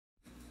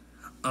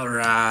All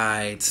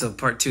right, so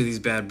part 2 of these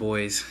bad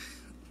boys.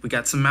 We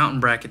got some mountain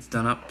brackets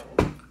done up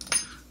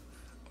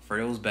for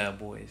those bad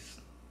boys.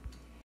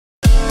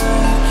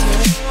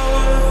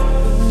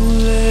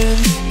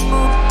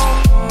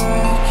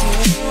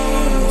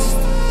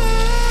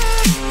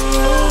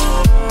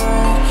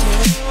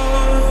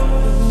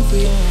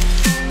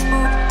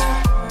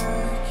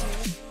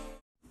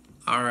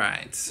 All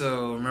right,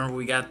 so remember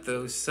we got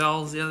those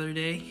cells the other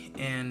day,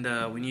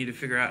 and we need to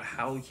figure out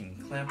how we can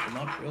clamp them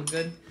up real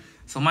good.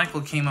 So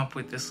Michael came up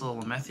with this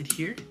little method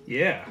here.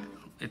 Yeah.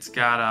 It's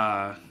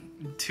got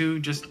 2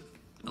 just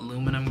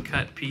aluminum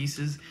cut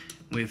pieces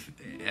with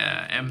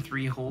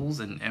M3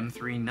 holes and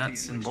M3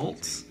 nuts and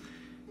bolts.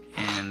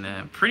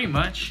 And pretty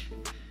much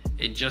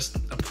it just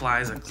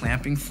applies a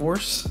clamping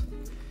force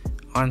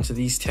onto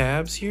these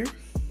tabs here.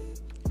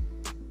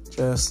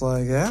 Just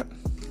like that.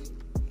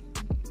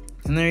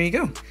 And there you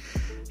go.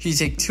 You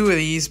take 2 of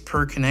these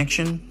per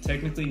connection.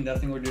 Technically,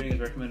 nothing we're doing is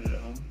recommended at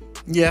home.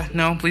 Yeah,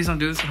 no, please don't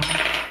do this at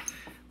home.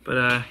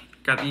 But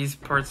got these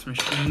parts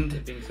machined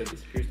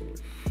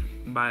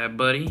by a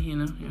buddy, you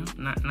know,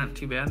 not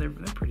too bad. They're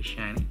pretty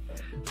shiny.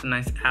 It's a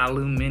nice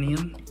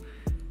aluminum.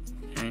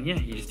 And yeah,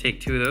 you just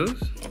take 2 of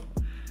those,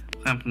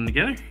 clamp them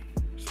together,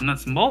 some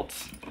nuts and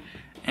bolts,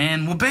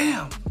 and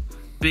wha-bam!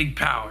 Big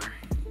power.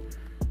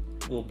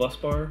 Little bus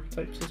bar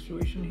type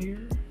situation here.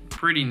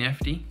 Pretty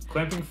nifty.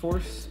 Clamping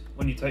force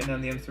when you tighten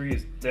down the M3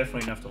 is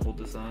definitely enough to hold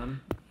this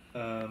on.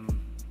 And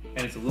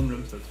it's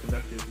aluminum, so it's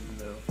conductive, even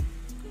though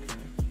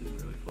current isn't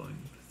really flowing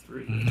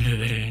through.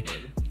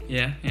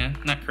 Yeah,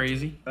 not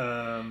crazy.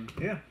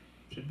 Yeah,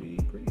 should be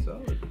pretty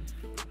solid.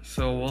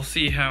 So we'll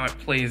see how it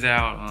plays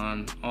out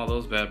on all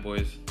those bad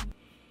boys.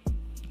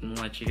 And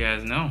we'll let you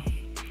guys know.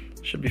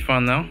 Should be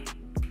fun though.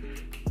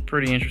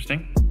 Pretty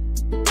interesting.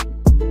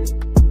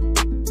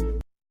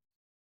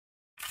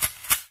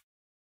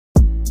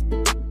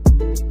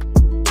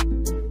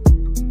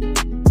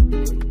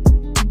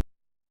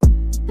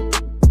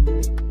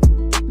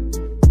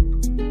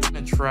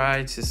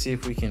 Try to see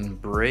if we can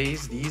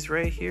braze these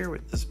right here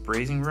with this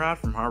brazing rod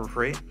from Harbor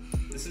Freight.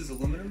 This is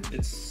aluminum.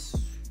 It's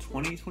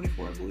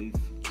 2024, I believe.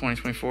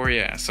 2024,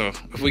 yeah. So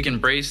if we can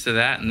braze to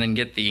that and then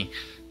get the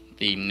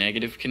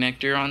negative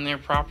connector on there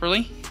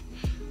properly,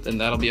 then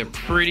that'll be a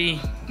pretty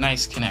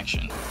nice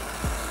connection.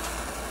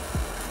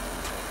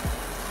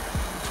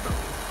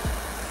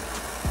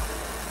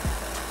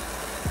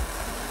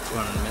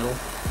 One in the middle.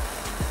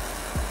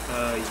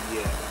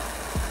 Yeah.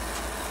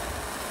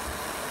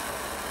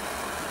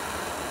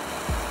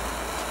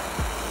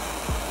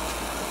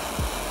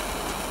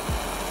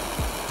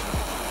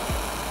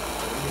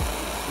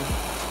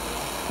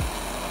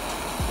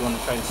 You want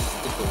to try to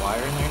stick the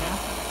wire in there now?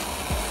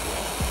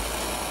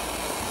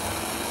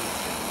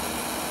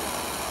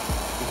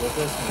 With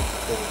this and it's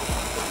cold.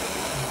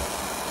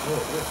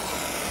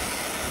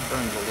 It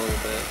burns a little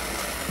bit,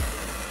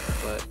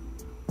 but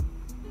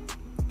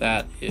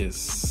that is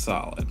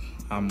solid.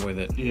 I'm with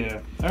it.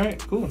 Yeah. All right,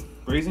 cool.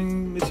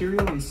 Brazing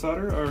material and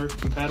solder are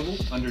compatible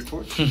under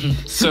torch.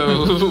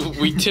 So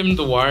we timmed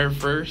the wire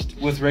first.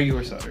 With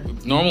regular solder.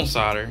 With normal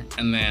solder,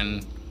 and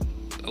then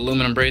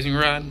aluminum brazing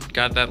rod.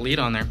 Got that lead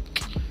on there.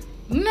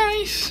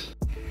 Nice.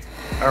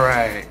 All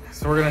right,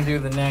 so we're gonna do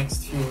the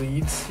next few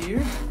leads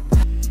here.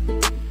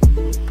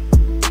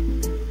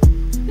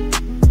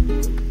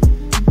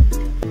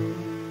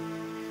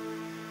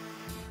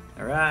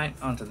 All right,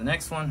 on to the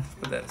next one.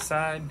 Put that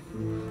aside.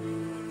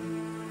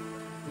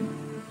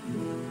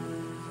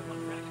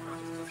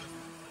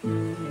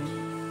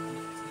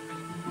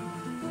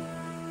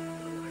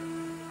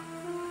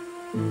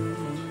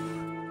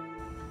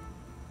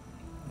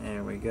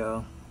 There we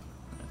go.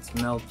 Let's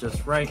melt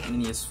just right, and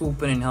then you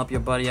swoop in and help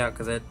your buddy out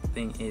because that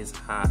thing is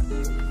hot.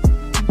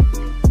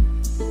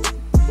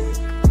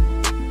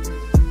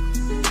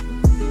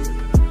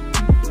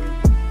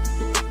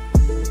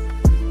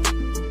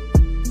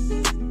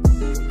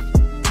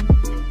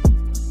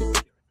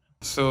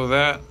 So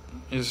that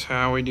is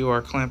how we do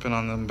our clamping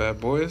on them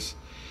bad boys.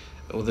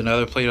 With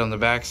another plate on the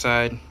back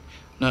side,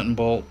 nut and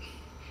bolt,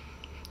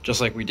 just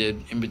like we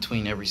did in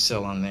between every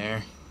cell on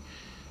there.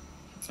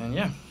 And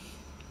yeah.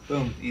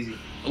 Boom, easy.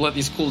 We'll let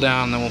these cool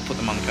down, and then we'll put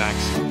them on the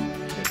packs.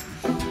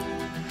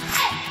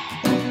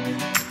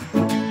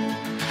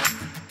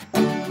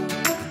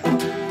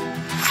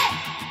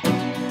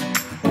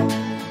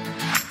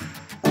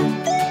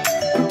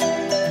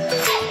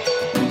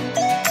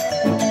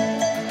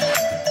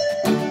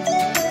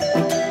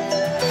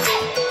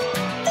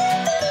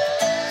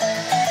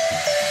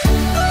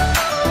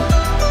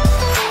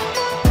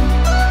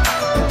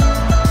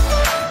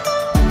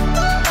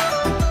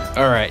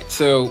 All right,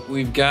 so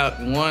we've got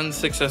one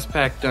 6S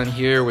pack done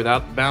here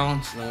without the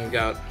balance, and then we've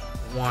got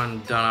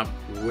one done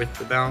up with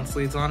the balance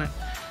leads on it.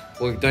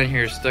 What we've done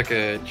here is stuck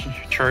a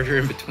charger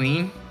in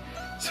between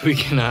so we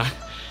can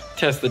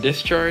test the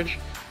discharge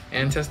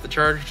and test the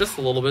charge just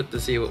a little bit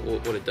to see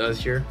what it does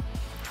here.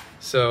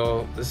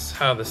 So this is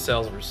how the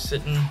cells were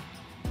sitting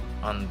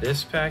on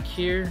this pack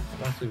here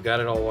once we've got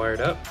it all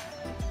wired up.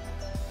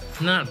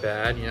 Not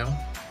bad, you know,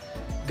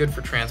 good for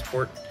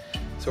transport.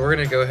 So we're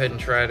gonna go ahead and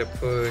try to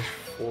push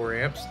 4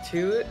 amps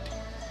to it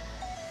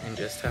and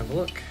just have a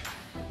look.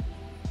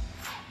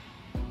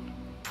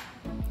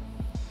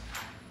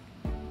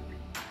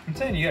 I'm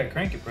saying you gotta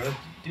crank it, bro.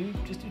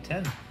 Just do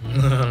 10.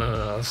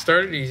 No. Let's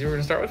start it easy. We're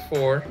gonna start with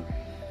 4,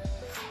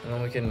 and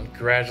then we can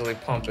gradually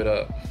pump it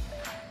up.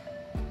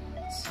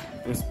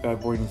 This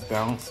bad boy needs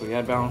balance, so we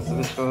add balance to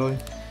this belly,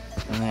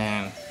 and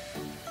then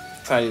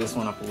tidy this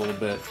one up a little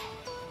bit.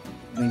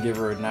 Then give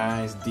her a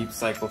nice deep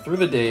cycle through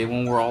the day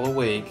when we're all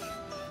awake.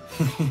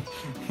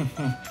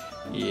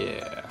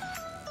 Yeah,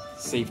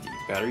 safety,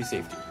 battery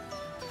safety,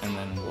 and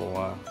then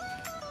we'll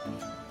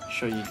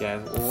show you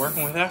guys what we're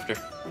working with after.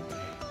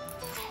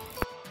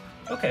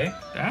 Okay,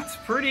 That's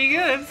pretty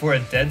good. for a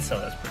dead cell,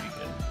 that's pretty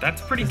good.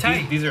 That's pretty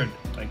tight. These are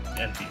like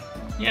empty.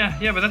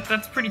 Yeah, but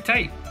that's pretty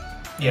tight.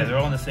 Yeah, they're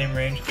all in the same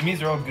range. It means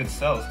they're all good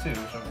cells too,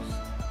 which I'm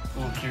just a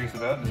little curious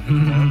about.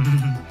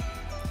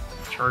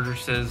 Charger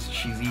says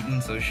she's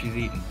eating, so she's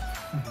eating.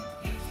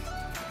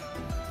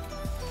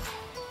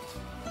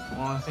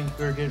 Well, I think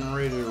we're getting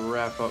ready to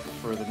wrap up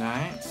for the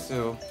night,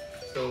 so...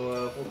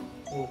 We'll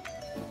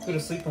go to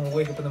sleep and we'll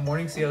wake up in the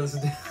morning, see how this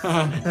is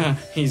doing.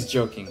 He's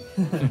joking.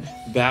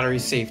 Battery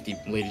safety,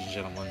 ladies and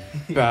gentlemen.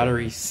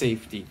 Battery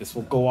safety. This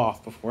will go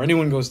off before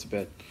anyone goes to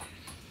bed.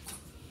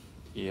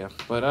 Yeah,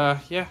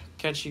 but yeah,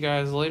 catch you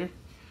guys later.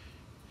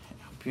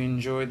 Hope you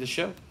enjoyed the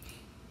show.